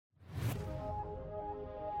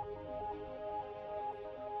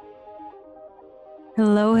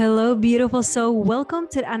Hello, hello, beautiful soul. Welcome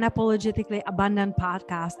to the Unapologetically Abundant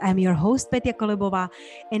podcast. I'm your host, Petya Kolibova,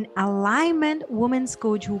 an alignment women's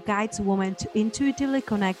coach who guides women to intuitively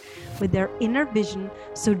connect with their inner vision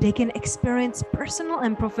so they can experience personal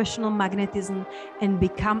and professional magnetism and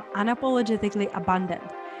become unapologetically abundant.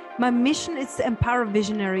 My mission is to empower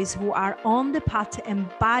visionaries who are on the path to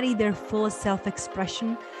embody their fullest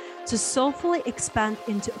self-expression, to soulfully expand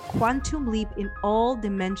into a quantum leap in all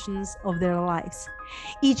dimensions of their lives.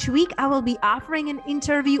 Each week, I will be offering an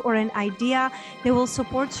interview or an idea that will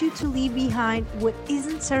support you to leave behind what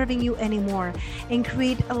isn't serving you anymore and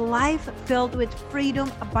create a life filled with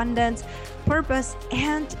freedom, abundance, purpose,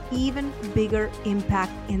 and even bigger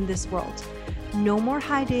impact in this world. No more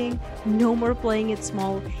hiding, no more playing it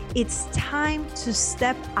small. It's time to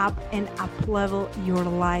step up and up-level your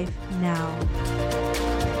life now.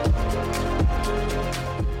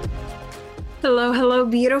 Hello, hello,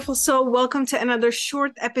 beautiful soul. Welcome to another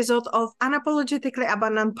short episode of Unapologetically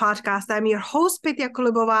Abundant podcast. I'm your host, Petya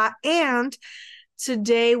Kolibova, and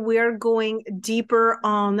today we're going deeper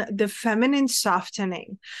on the feminine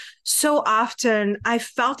softening. So often I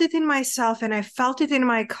felt it in myself and I felt it in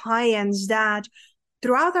my clients that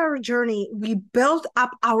throughout our journey, we built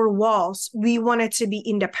up our walls. We wanted to be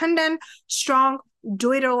independent, strong,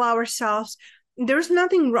 do it all ourselves. There's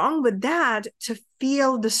nothing wrong with that, to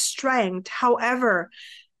feel the strength. However,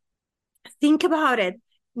 think about it.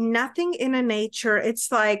 Nothing in a nature,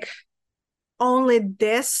 it's like only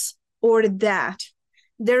this or that.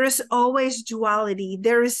 There is always duality.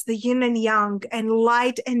 There is the yin and yang and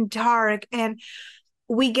light and dark. And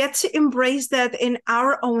we get to embrace that in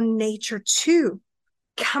our own nature too.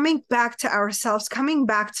 Coming back to ourselves, coming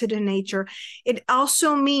back to the nature. It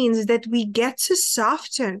also means that we get to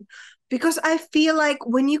soften. Because I feel like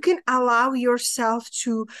when you can allow yourself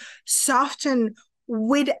to soften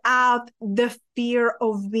without the fear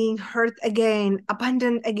of being hurt again,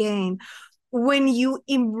 abandoned again, when you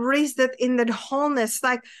embrace that in that wholeness,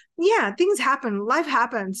 like, yeah, things happen, life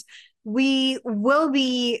happens. We will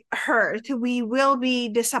be hurt. We will be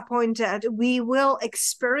disappointed. We will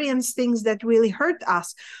experience things that really hurt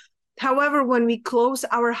us. However, when we close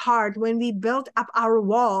our heart, when we build up our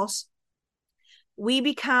walls, we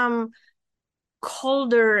become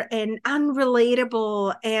colder and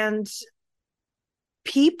unrelatable, and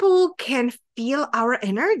people can feel our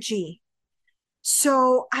energy.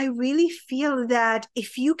 So I really feel that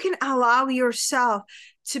if you can allow yourself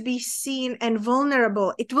to be seen and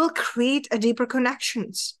vulnerable, it will create a deeper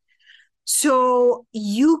connections. So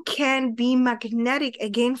you can be magnetic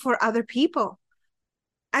again for other people.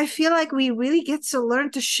 I feel like we really get to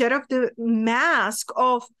learn to shed off the mask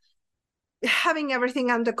of having everything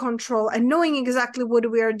under control and knowing exactly what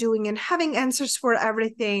we are doing and having answers for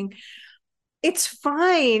everything. It's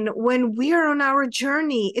fine when we are on our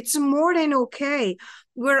journey. It's more than okay.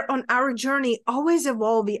 We're on our journey, always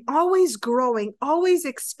evolving, always growing, always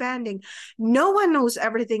expanding. No one knows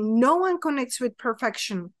everything. No one connects with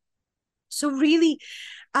perfection. So really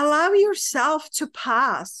allow yourself to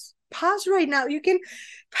pause. Pause right now. You can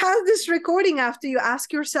pause this recording after you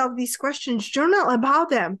ask yourself these questions. Journal about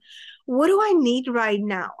them. What do I need right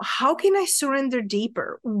now? How can I surrender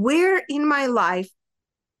deeper? Where in my life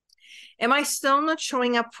am I still not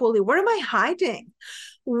showing up fully? Where am I hiding?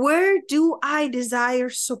 Where do I desire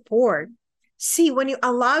support? See, when you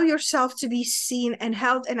allow yourself to be seen and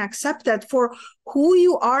held and accepted for who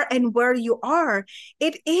you are and where you are,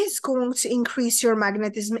 it is going to increase your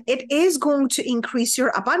magnetism. It is going to increase your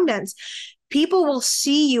abundance. People will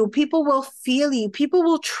see you. People will feel you. People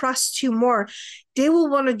will trust you more. They will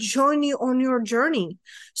want to join you on your journey.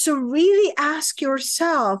 So really ask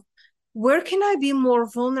yourself, where can I be more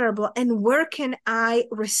vulnerable and where can I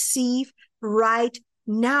receive right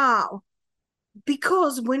now?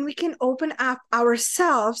 Because when we can open up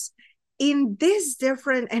ourselves in this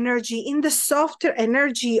different energy, in the softer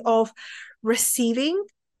energy of receiving,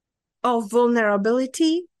 of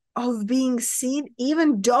vulnerability, of being seen,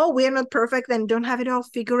 even though we're not perfect and don't have it all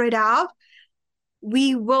figured out,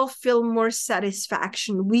 we will feel more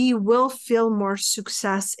satisfaction. We will feel more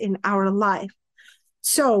success in our life.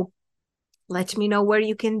 So let me know where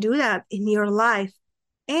you can do that in your life.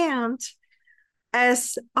 And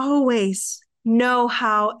as always, know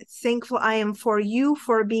how thankful I am for you,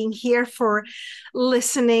 for being here, for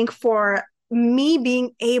listening, for me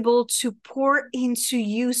being able to pour into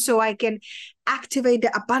you so I can activate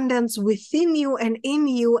the abundance within you and in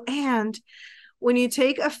you. And when you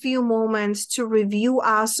take a few moments to review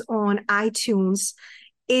us on iTunes,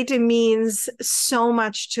 it means so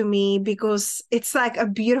much to me because it's like a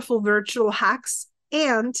beautiful virtual hacks.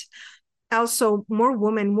 And also more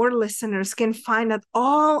women, more listeners can find it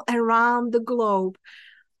all around the globe.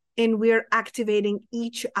 And we're activating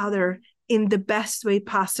each other in the best way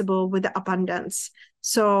possible with the abundance.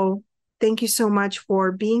 So thank you so much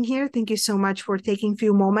for being here. Thank you so much for taking a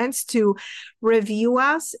few moments to review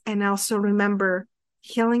us. And also remember,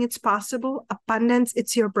 healing it's possible, abundance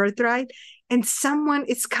it's your birthright, and someone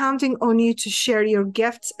is counting on you to share your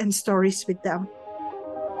gifts and stories with them.